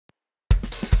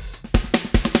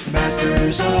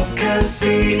masters of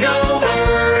Casinoverse.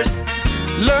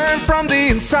 Learn from the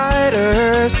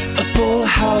insiders, a full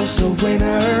house of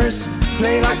winners.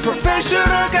 Play like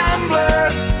professional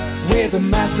gamblers with the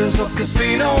masters of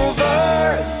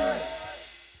Casinoverse.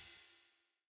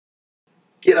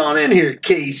 Get on in here,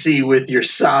 Casey, with your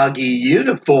soggy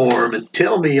uniform and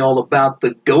tell me all about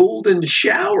the golden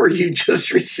shower you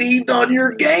just received on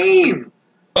your game.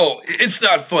 Oh, it's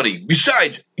not funny.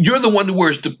 Besides, you're the one who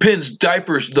wears the Pins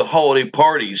diapers to the holiday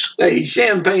parties. Hey,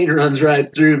 champagne runs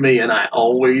right through me, and I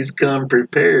always come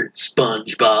prepared,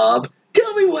 SpongeBob.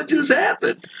 Tell me what just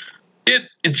happened.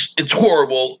 It's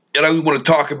horrible, and I don't want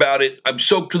to talk about it. I'm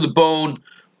soaked to the bone.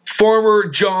 Farmer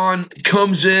John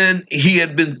comes in. He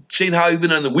had been saying how he'd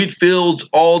been on the wheat fields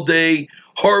all day,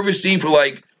 harvesting for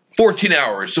like 14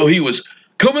 hours. So he was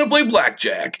coming to play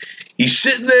blackjack. He's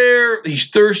sitting there. He's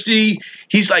thirsty.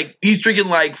 He's drinking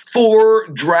like 4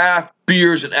 draft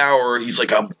beers an hour. He's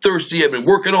like, I'm thirsty. I've been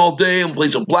working all day. I'm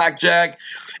playing some blackjack.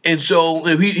 And so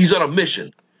he's on a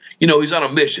mission. He's on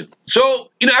a mission. So,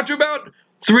 after about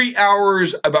 3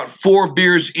 hours, about 4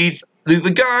 beers each,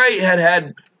 the guy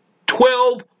had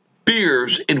 12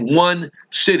 beers in one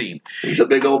sitting. He's a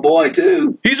big old boy,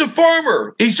 too. He's a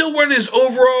farmer. He's still wearing his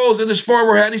overalls and his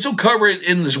farmer hat, and he's still covered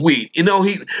in his wheat.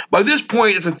 By this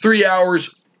point, after 3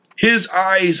 hours, his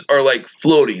eyes are like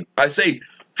floating. I say,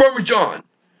 Farmer John,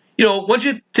 why don't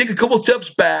you take a couple steps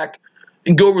back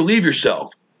and go relieve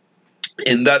yourself?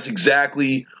 And that's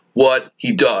exactly what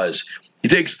he does. He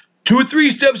takes 2 or 3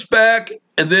 steps back,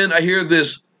 and then I hear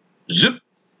this zip,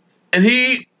 and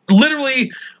he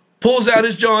literally pulls out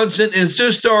his Johnson and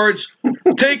just starts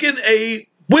taking a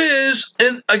whiz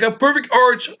and like a perfect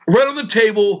arch right on the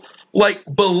table, like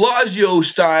Bellagio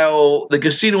style, the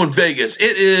casino in Vegas.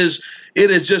 It is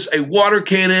just a water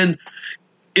cannon,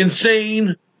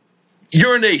 insane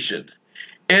urination.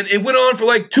 And it went on for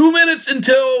like 2 minutes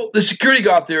until the security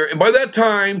got there. And by that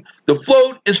time, the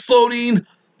float is floating,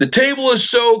 the table is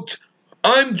soaked,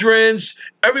 I'm drenched,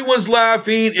 everyone's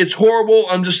laughing, it's horrible.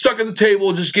 I'm just stuck at the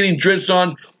table, just getting drenched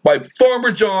on by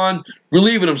Farmer John,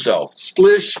 relieving himself.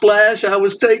 Splish splash, I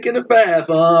was taking a bath,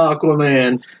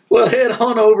 Aquaman. Well, head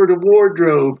on over to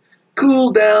Wardrobe,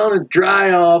 cool down and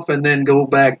dry off, and then go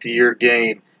back to your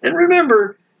game. And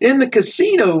remember, in the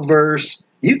Casinoverse,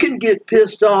 you can get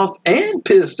pissed off and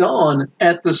pissed on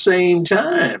at the same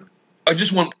time. I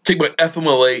just want to take my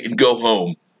FMLA and go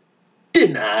home.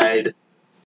 Denied.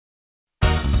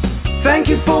 Thank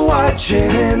you for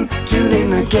watching. Tune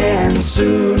in again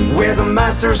soon. We're the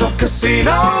masters of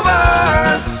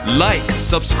Casinoverse. Like,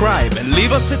 subscribe, and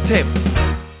leave us a tip.